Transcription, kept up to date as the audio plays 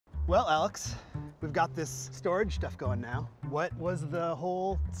Well, Alex, we've got this storage stuff going now. What was the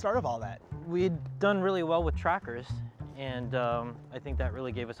whole start of all that? We'd done really well with trackers, and I think that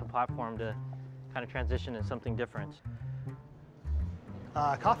really gave us a platform to kind of transition into something different.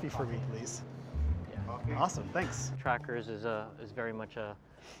 Coffee for me, please. Yeah. Awesome, thanks. Trackers is very much a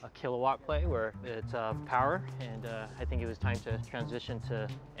kilowatt play where it's power, and I think it was time to transition to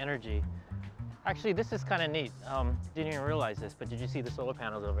energy. Actually, this is kind of neat. Didn't even realize this, but did you see the solar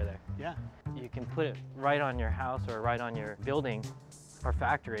panels over there? Yeah. You can put it right on your house or right on your building or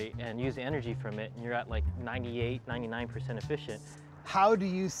factory and use the energy from it, and you're at like 98, 99% efficient. How do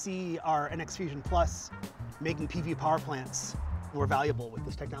you see our NX Fusion Plus making PV power plants more valuable with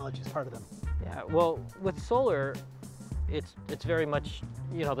this technology as part of them? Yeah, well, with solar, it's very much,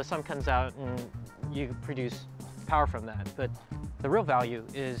 you know, the sun comes out and you produce power from that. But the real value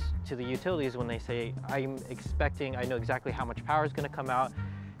is to the utilities when they say, I know exactly how much power is going to come out.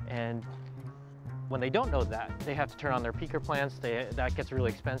 And when they don't know that, they have to turn on their peaker plants. That gets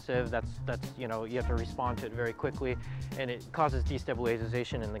really expensive. That's you know, you have to respond to it very quickly, and it causes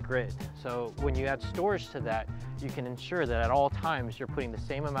destabilization in the grid. So when you add storage to that, you can ensure that at all times you're putting the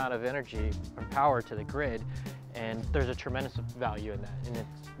same amount of energy and power to the grid, and there's a tremendous value in that, and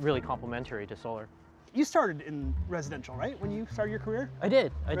it's really complementary to solar. You started in residential, right? When you started your career? I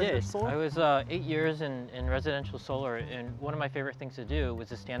did. Solar? I was 8 years in residential solar, and one of my favorite things to do was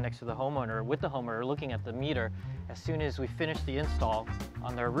to stand next to the homeowner, with the homeowner, looking at the meter. As soon as we finished the install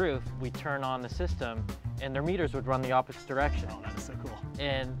on their roof, we turn on the system, and their meters would run the opposite direction. Oh, that is so cool.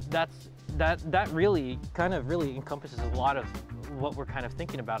 And that really encompasses a lot of what we're kind of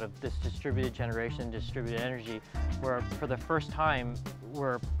thinking about of this distributed generation, distributed energy, where for the first time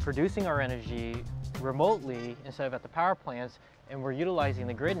we're producing our energy remotely instead of at the power plants, and we're utilizing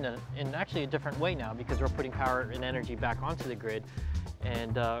the grid in actually a different way now because we're putting power and energy back onto the grid.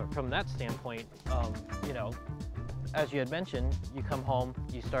 And from that standpoint, you know, as you had mentioned, you come home,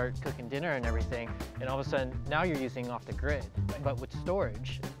 you start cooking dinner and everything, and all of a sudden now you're using off the grid. But with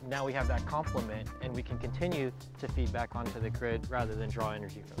storage, now we have that complement, and we can continue to feed back onto the grid rather than draw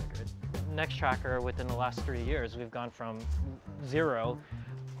energy from the grid. NEXTracker, within the last 3 years, we've gone from 0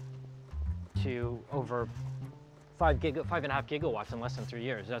 to over 5.5 gigawatts in less than 3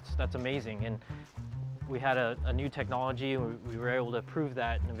 years. That's amazing. And we had a new technology. We were able to prove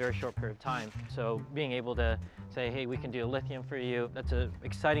that in a very short period of time. So being able to say, hey, we can do lithium for you, that's an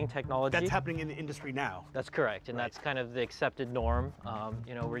exciting technology. That's happening in the industry now. That's correct, and that's kind of the accepted norm.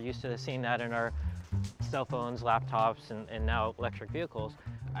 You know, we're used to seeing that in our cell phones, laptops, and now electric vehicles.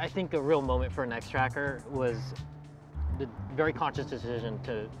 I think a real moment for NEXTracker was the very conscious decision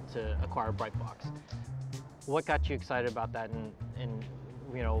to acquire BrightBox. What got you excited about that, and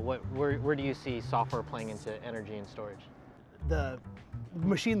you know, where do you see software playing into energy and storage? The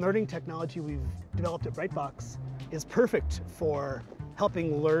machine learning technology we've developed at BrightBox is perfect for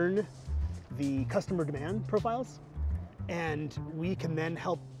helping learn the customer demand profiles, and we can then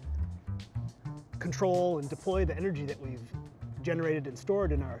help control and deploy the energy that we've generated and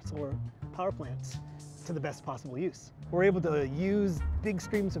stored in our solar power plants to the best possible use. We're able to use big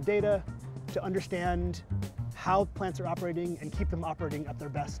streams of data to understand how plants are operating and keep them operating at their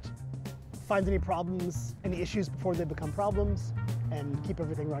best. Find any problems, any issues before they become problems, and keep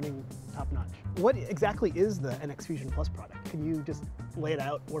everything running top notch. What exactly is the NX Fusion Plus product? Can you just lay it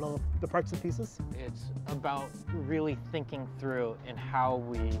out, what are the parts and pieces? It's about really thinking through and how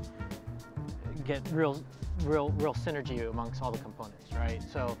we get real synergy amongst all the components, right?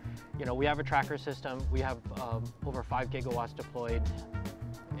 So, you know, we have a tracker system. We have over 5 gigawatts deployed,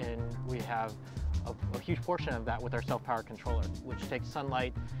 and we have a huge portion of that with our self-powered controller, which takes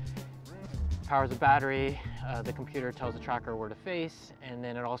sunlight, powers a battery, the computer tells the tracker where to face, and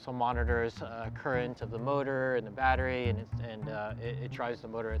then it also monitors current of the motor and the battery, and it drives the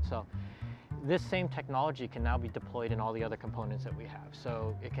motor itself. This same technology can now be deployed in all the other components that we have.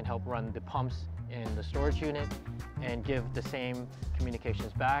 So it can help run the pumps in the storage unit and give the same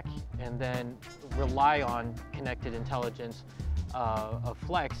communications back, and then rely on connected intelligence of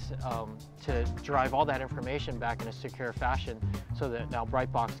Flex to drive all that information back in a secure fashion so that now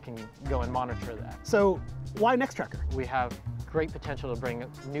BrightBox can go and monitor that. So why NEXTracker? We have great potential to bring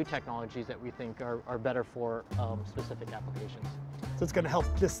new technologies that we think are better for specific applications. So it's going to help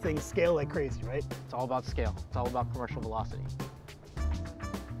this thing scale like crazy, right? It's all about scale. It's all about commercial velocity.